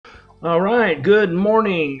All right, good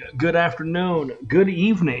morning, good afternoon, good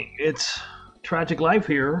evening. It's Tragic Life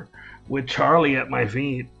here with Charlie at my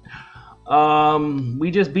feet. We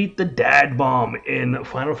just beat the dad bomb in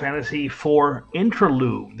Final Fantasy IV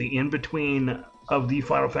Interlude, the in between of the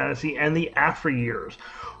Final Fantasy and the after years.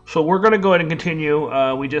 So we're going to go ahead and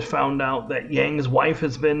continue. We just found out that Yang's wife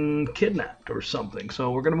has been kidnapped or something, so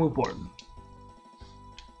we're going to move forward.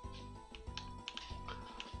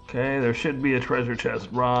 Okay, there should be a treasure chest,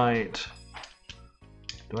 right?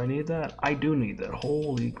 Do I need that? I do need that.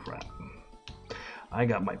 Holy crap. I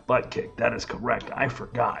got my butt kicked. That is correct. I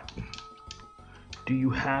forgot. Do you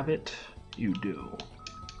have it? You do.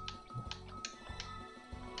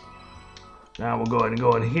 Now we'll go ahead and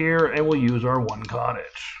go in here and we'll use our one cottage.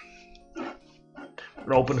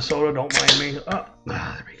 Open the soda, don't mind me. Oh,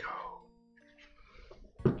 there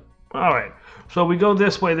we go. Alright, so we go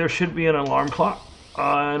this way. There should be an alarm clock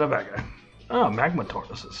and a bad guy. Oh, magma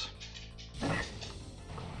tortoises.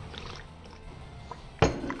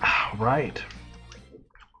 Right.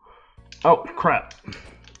 Oh, crap.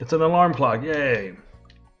 It's an alarm clock. Yay.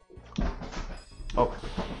 Oh.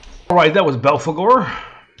 Alright, that was Belphegor.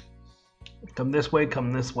 Come this way,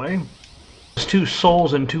 come this way. There's 2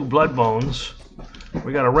 souls and 2 blood bones.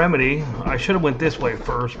 We got a remedy. I should have went this way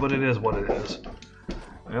first, but it is what it is.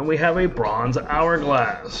 And we have a bronze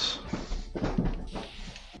hourglass.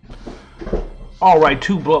 Alright,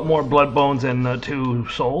 2 more blood bones and 2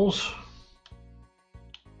 souls.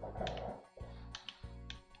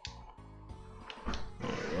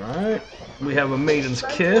 Alright, we have a maiden's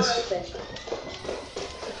kiss.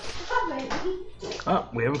 Oh,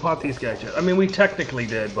 we haven't fought these guys yet. I mean, we technically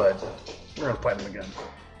did, but we're gonna fight them again.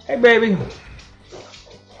 Hey, baby.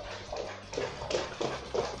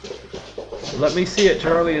 Let me see it.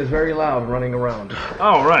 Charlie is very loud running around.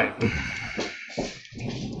 All right.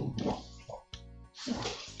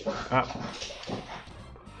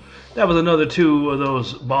 That was another 2 of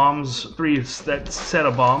those bombs, 3 that set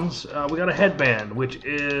of bombs. We got a headband, which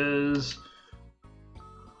is...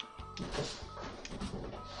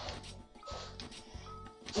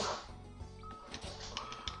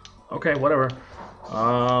 Okay, whatever.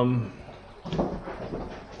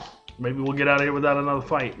 Maybe we'll get out of here without another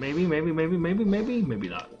fight. Maybe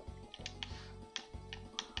not.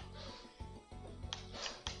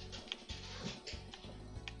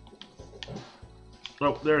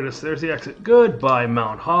 Oh, there it is. There's the exit. Goodbye,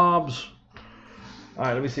 Mount Hobbs. All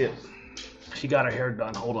right, let me see it. She got her hair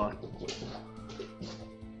done. Hold on.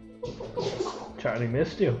 Charlie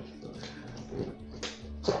missed you.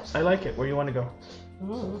 I like it. Where you want to go?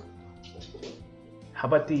 Mm. How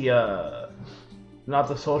about the, not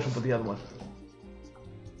the social, but the other one?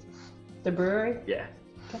 The brewery? Yeah.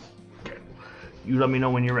 Okay. You let me know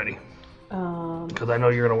when you're ready. Because I know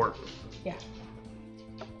you're going to work. Yeah.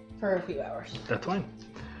 For a few hours. That's fine.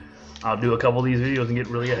 I'll do a couple of these videos and get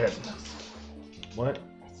really ahead. What?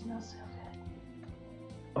 It smells so good.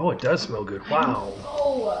 Oh, it does smell good. Wow.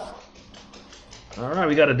 Oh. Alright,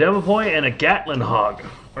 we got a Devivoy and a Gatlin Hog.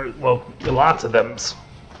 Or, well, lots of them.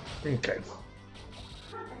 Okay.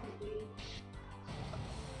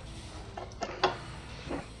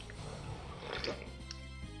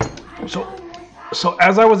 So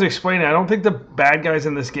as I was explaining, I don't think the bad guys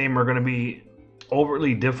in this game are going to be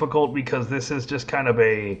overly difficult because this is just kind of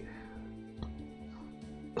a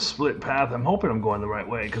split path. I'm hoping I'm going the right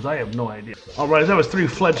way because I have no idea. Alright, that was 3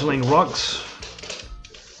 fledgling rooks.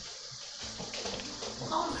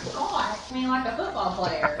 Oh my god, I mean like a football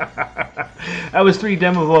player. That was 3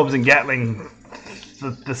 Demovobs and Gatling,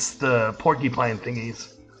 the porcupine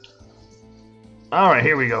thingies. Alright,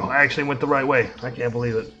 here we go. I actually went the right way. I can't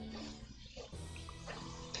believe it.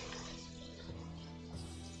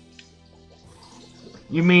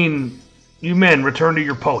 You mean, you men, return to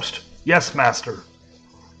your post. Yes, master.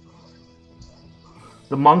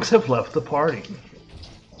 The monks have left the party.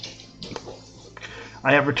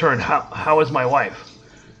 I have returned. How is my wife?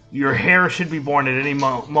 Your heir should be born at any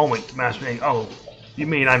moment, Master Yang. Oh, you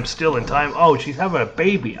mean I'm still in time? Oh, she's having a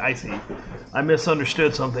baby. I see. I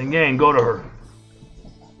misunderstood something. Yang, go to her.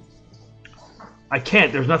 I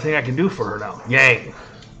can't. There's nothing I can do for her now. Yang.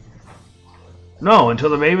 No, until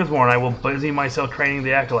the baby is born, I will busy myself training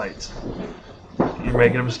the acolytes. You're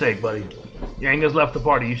making a mistake, buddy. Yang has left the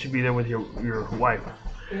party. You should be there with your wife.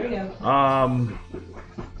 Here you go.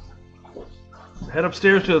 Head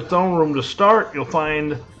upstairs to the throne room to start. You'll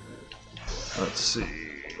find... Let's see...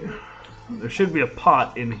 There should be a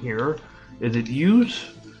pot in here. Is it used?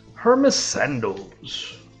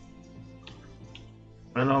 Hermesendos.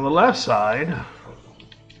 And on the left side...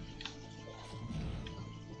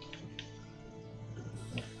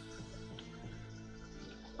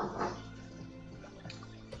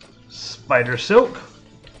 Spider silk.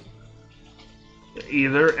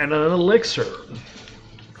 Either and an elixir.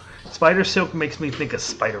 Spider silk makes me think of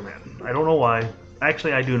Spider-Man. I don't know why.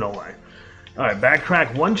 Actually, I do know why. All right,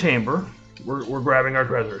 backtrack one chamber. We're grabbing our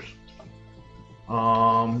treasures.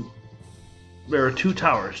 There are 2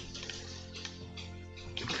 towers.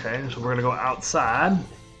 Okay, so we're gonna go outside.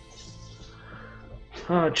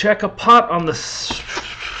 Check a pot on the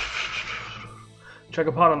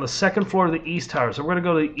second floor of the east tower. So we're gonna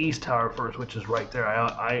go to the east tower first, which is right there.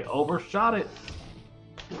 I overshot it.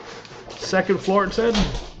 Second floor, it said.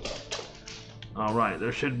 All right,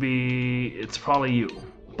 there should be. It's probably you.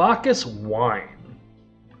 Bacchus wine,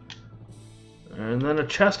 and then a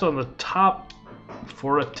chest on the top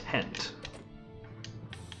for a tent.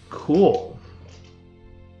 Cool.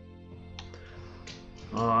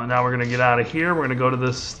 Now we're gonna get out of here. We're gonna go to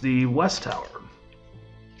the west tower.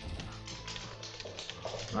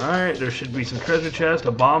 Alright, there should be some treasure chest,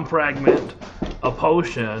 a bomb fragment, a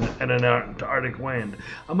potion, and an Arctic wind.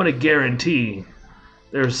 I'm gonna guarantee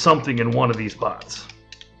there's something in one of these pots.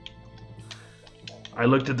 I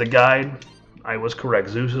looked at the guide. I was correct.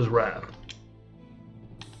 Zeus's wrath.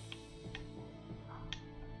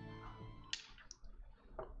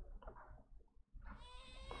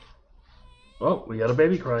 Oh, we got a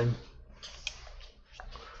baby crying.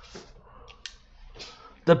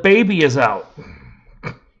 The baby is out.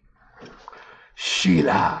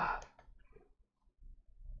 Sheila.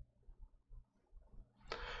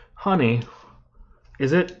 Honey,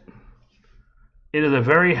 is it? It is a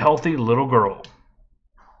very healthy little girl.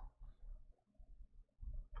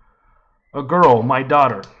 A girl, my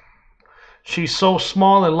daughter. She's so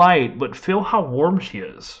small and light, but feel how warm she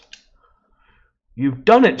is. You've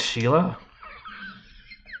done it, Sheila.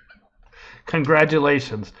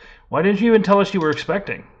 Congratulations. Why didn't you even tell us you were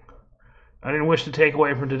expecting? I didn't wish to take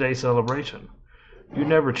away from today's celebration. You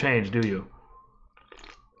never change, do you?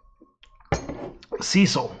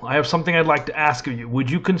 Cecil, I have something I'd like to ask of you. Would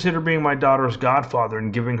you consider being my daughter's godfather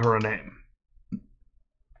and giving her a name?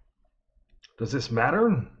 Does this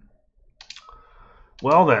matter?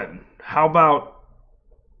 Well then, how about...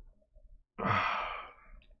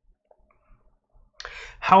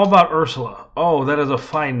 How about Ursula? Oh, that is a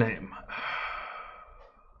fine name.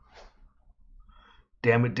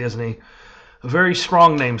 Damn it, Disney. A very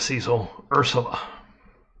strong name, Cecil. Ursula.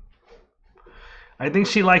 I think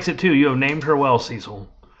she likes it too. You have named her well, Cecil.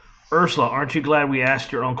 Ursula, aren't you glad we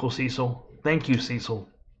asked your Uncle Cecil? Thank you, Cecil.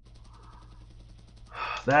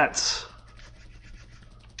 That's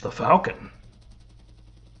the Falcon.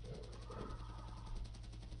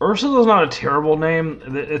 Ursula's not a terrible name.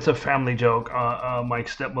 It's a family joke. My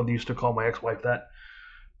stepmother used to call my ex-wife that.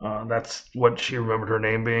 That's what she remembered her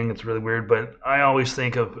name being. It's really weird, but I always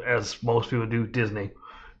think of, as most people do, Disney.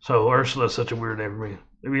 So Ursula is such a weird name for me.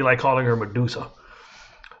 It'd be like calling her Medusa.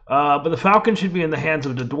 But the Falcon should be in the hands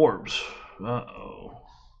of the dwarves. Uh-oh.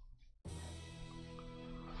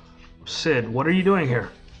 Sid, what are you doing here?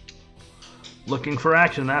 Looking for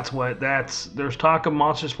action, that's what. There's talk of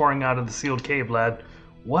monsters pouring out of the sealed cave, lad.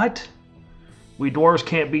 What? We dwarves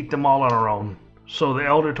can't beat them all on our own. So the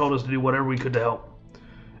elder told us to do whatever we could to help.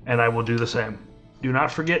 And I will do the same. Do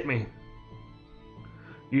not forget me.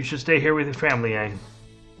 You should stay here with your family, Yang.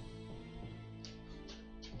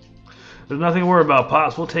 There's nothing to worry about,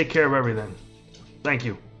 Pops. We'll take care of everything. Thank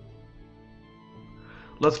you.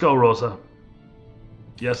 Let's go, Rosa.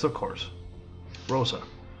 Yes, of course. Rosa.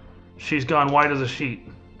 She's gone white as a sheet.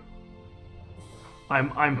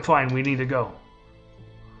 I'm fine. We need to go.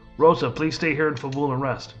 Rosa, please stay here in Fabul and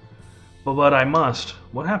rest. But I must.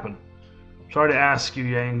 What happened? Sorry to ask you,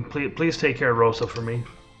 Yang. Please take care of Rosa for me.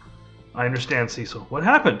 I understand, Cecil. What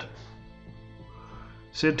happened?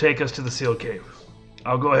 Sid, take us to the sealed cave.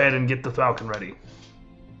 I'll go ahead and get the Falcon ready.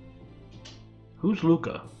 Who's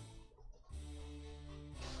Luca?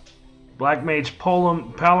 Black Mage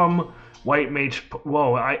Palom, White Mage...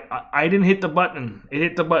 Whoa, I didn't hit the button. It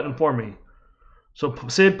hit the button for me. So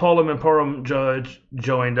Sid, Palom, and Palom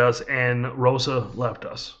joined us, and Rosa left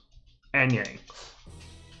us. And Yang.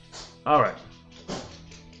 Alright.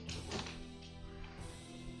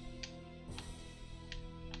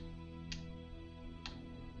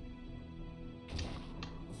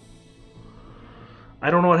 I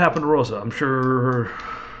don't know what happened to Rosa. I'm sure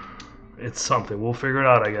it's something. We'll figure it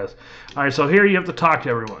out, I guess. Alright, so here you have to talk to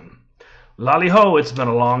everyone. Lolly ho, it's been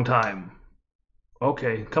a long time.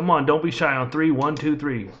 Okay, come on, don't be shy on 3. 1, 2,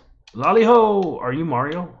 3. Lolly ho! Are you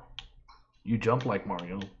Mario? You jump like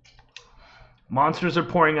Mario. Monsters are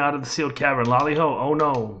pouring out of the sealed cavern. Lolly ho, oh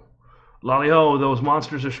no. Lolly ho, those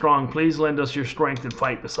monsters are strong. Please lend us your strength and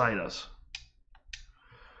fight beside us.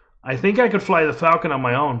 I think I could fly the Falcon on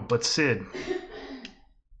my own, but Sid.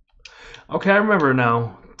 Okay, I remember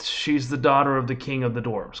now. She's the daughter of the king of the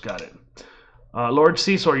dwarves. Got it. Lord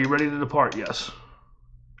Cecil, are you ready to depart? Yes.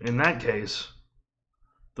 In that case,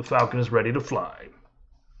 the Falcon is ready to fly.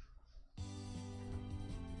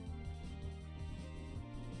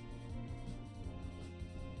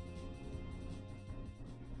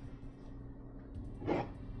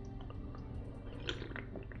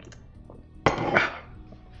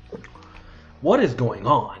 What is going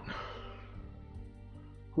on?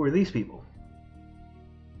 Who are these people?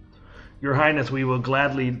 Your Highness, we will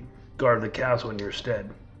gladly guard the castle in your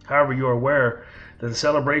stead. However, you are aware that the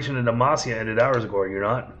celebration in Demacia ended hours ago, are you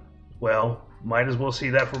not? Well, might as well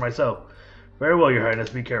see that for myself. Very well, Your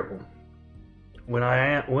Highness, be careful. When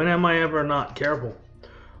am I ever not careful?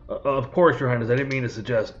 Of course, Your Highness, I didn't mean to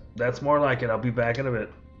suggest. That's more like it. I'll be back in a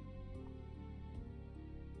bit.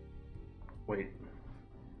 Wait.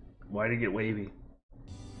 Why did it get wavy?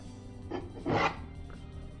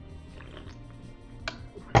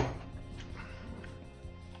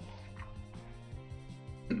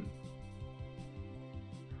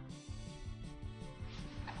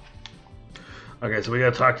 Okay, so we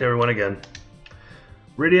gotta talk to everyone again.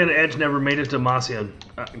 Rydia and Edge never made it to Demacia.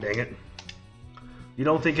 Dang it. You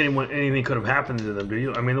don't think anything could have happened to them, do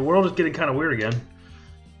you? I mean, the world is getting kind of weird again.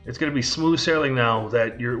 It's gonna be smooth sailing now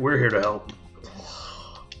that we're here to help.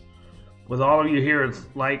 With all of you here, it's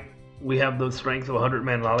like we have the strength of 100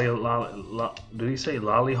 men. Did he say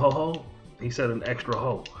lolly ho ho? He said an extra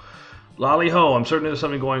ho. Lolly ho, I'm certain there's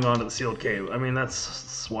something going on at the sealed cave. I mean,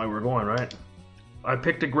 that's why we're going, right? I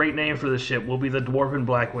picked a great name for this ship. We'll be the Dwarven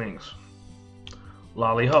Black Wings.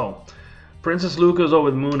 Lolly ho. Princess Luca's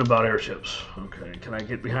over the moon about airships. Okay, can I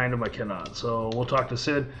get behind him? I cannot. So we'll talk to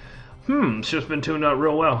Sid. Ship's been tuned out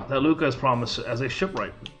real well. That Luca has promised as a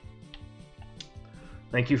shipwright.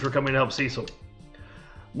 Thank you for coming to help Cecil.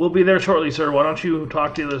 We'll be there shortly, sir. Why don't you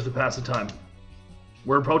talk to the others to pass the time?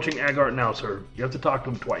 We're approaching Agart now, sir. You have to talk to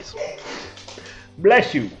him twice.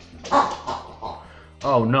 Bless you.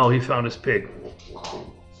 Oh no, he found his pig.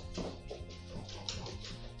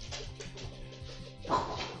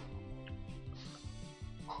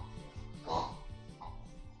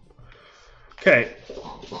 Okay.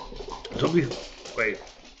 So wait.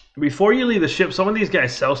 Before you leave the ship, some of these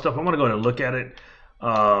guys sell stuff. I'm gonna go and look at it.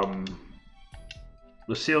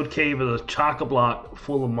 The sealed cave is a chock-a-block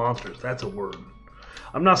full of monsters. That's a word.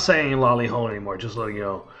 I'm not saying lolly ho anymore, just letting you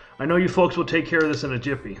know. I know you folks will take care of this in a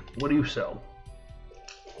jiffy. What do you sell?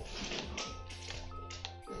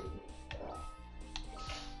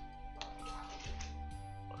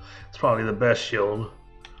 It's probably the best shield.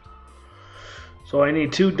 So I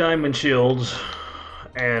need 2 diamond shields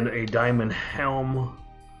and a diamond helm,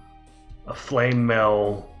 a flame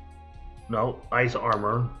mail, no, ice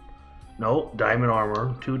armor, no, diamond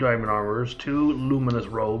armor, 2 diamond armors, 2 luminous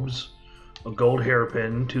robes, a gold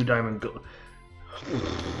hairpin, 2 diamond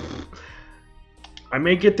I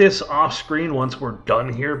may get this off screen once we're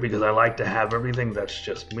done here because I like to have everything. That's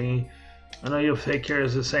just me. I know you'll take care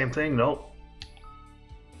of the same thing. Nope.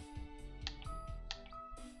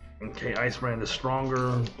 Okay, Ice Brand is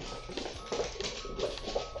stronger.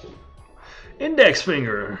 Index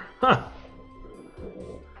finger. Huh.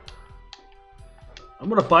 I'm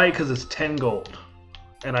gonna buy it because it's 10 gold.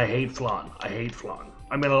 And I hate flan. I hate flan.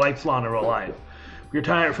 I mean, I like flan in real life. If you're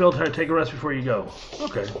tired, feel tired, take a rest before you go.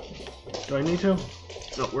 Okay. Do I need to?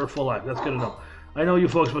 No, we're full life. That's good to know. I know you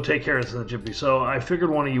folks will take care of this in the jiffy, so I figured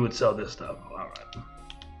one of you would sell this stuff. Alright.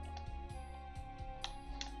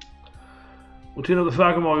 We'll tune up the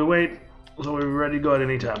Falcon while we wait, so we'll be ready to go at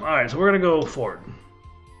any time. Alright, so we're going to go forward.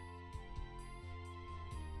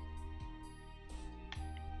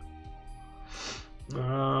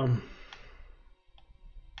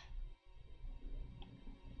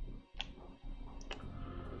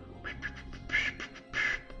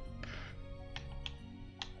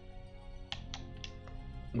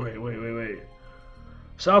 Wait.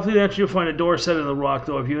 South of the entrance, you'll find a door set in the rock,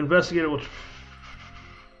 though. If you investigate it, we'll...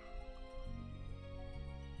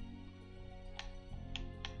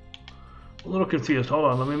 A little confused. Hold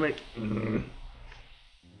on, let me make...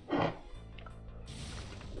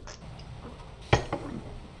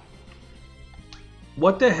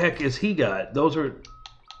 What the heck is he got? Those are...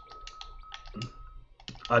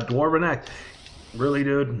 A dwarven axe. Really,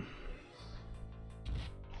 dude?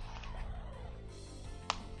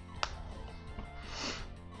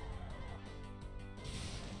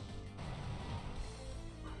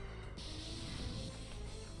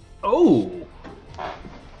 Oh!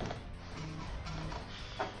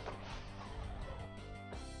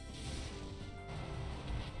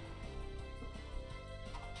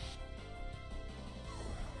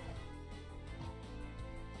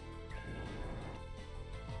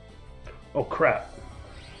 Oh crap.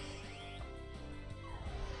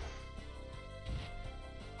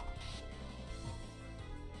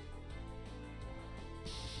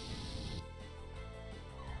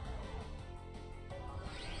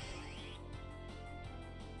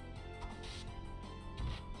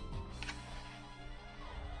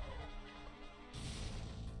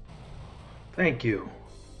 Thank you.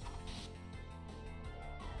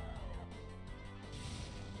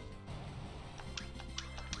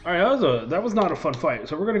 All right, that was not a fun fight.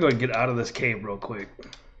 So we're gonna go and get out of this cave real quick.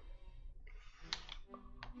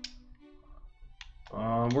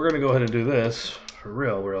 We're gonna go ahead and do this for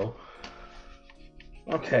real.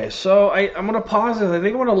 Okay, so I'm gonna pause this. I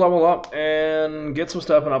think I'm gonna level up and get some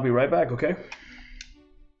stuff, and I'll be right back. Okay.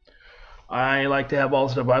 I like to have all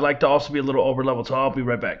the stuff. I like to also be a little over leveled, so I'll be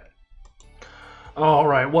right back. All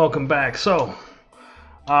right, welcome back. So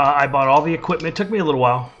I bought all the equipment. It took me a little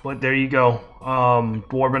while, but there you go.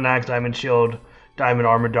 Dwarven axe, diamond shield, diamond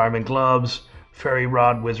armor, diamond gloves, fairy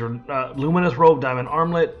rod, wizard, luminous robe, diamond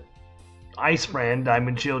armlet, ice brand,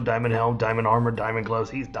 diamond shield, diamond helm, diamond armor, diamond gloves.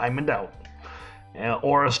 He's diamond out.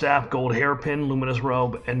 Aura staff, gold hairpin, luminous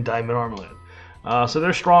robe, and diamond armlet. So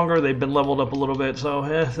they're stronger. They've been leveled up a little bit, so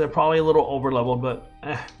they're probably a little over leveled, but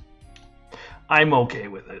I'm okay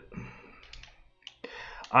with it.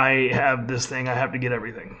 I have this thing. I have to get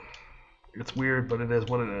everything. It's weird, but it is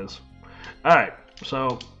what it is. Alright,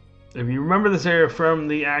 so if you remember this area from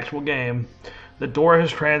the actual game, the door has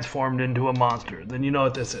transformed into a monster. Then you know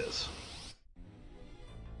what this is.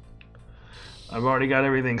 I've already got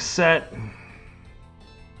everything set.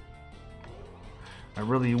 I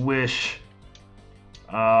really wish...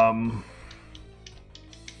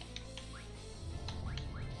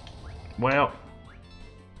 well...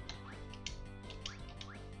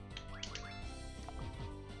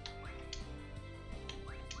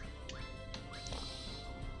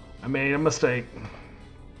 I made a mistake.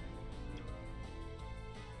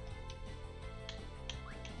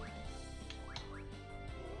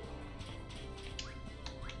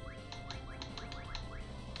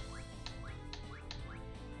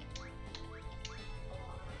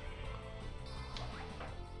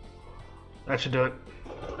 That should do it.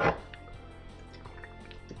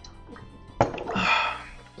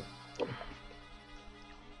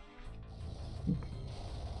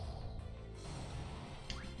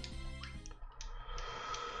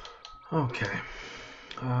 Okay.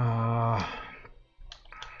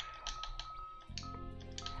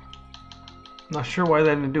 Not sure why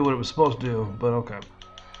that didn't do what it was supposed to do, but okay.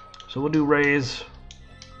 So we'll do raise,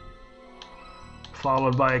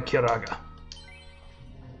 followed by a Kiraga.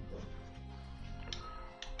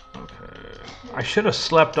 Okay. I should have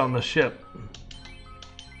slept on the ship.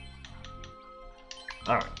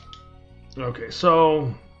 Alright. Okay,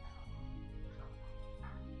 so...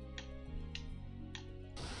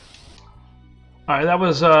 Alright, that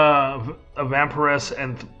was a vampiress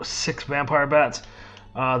and 6 vampire bats.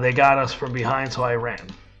 They got us from behind, so I ran.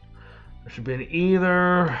 There should be an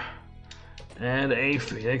either and a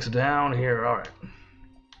phoenix down here. Alright.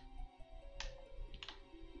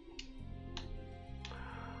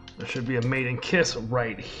 There should be a maiden kiss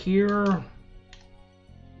right here.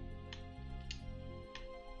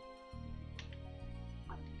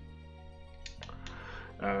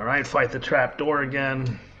 Alright, fight the trap door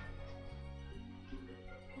again.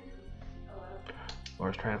 Or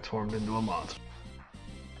it's transformed into a monster.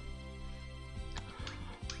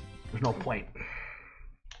 There's no point.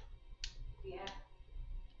 Yeah.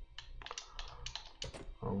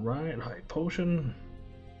 Alright, high potion.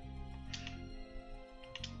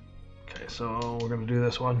 Okay, so we're gonna do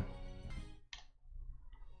this one.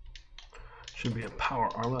 Should be a power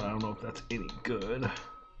armlet. I don't know if that's any good.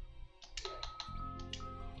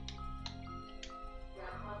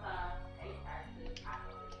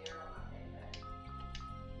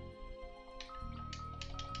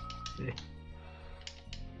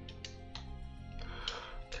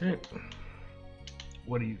 Okay.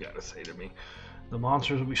 What do you got to say to me? The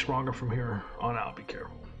monsters will be stronger from here on out. Be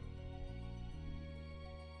careful.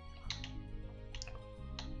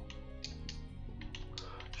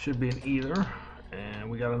 Should be an either. And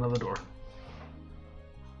we got another door.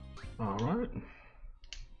 Alright.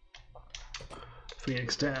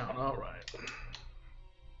 Phoenix down. Alright.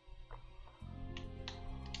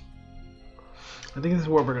 I think this is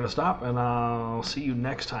where we're going to stop, and I'll see you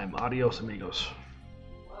next time. Adios, amigos.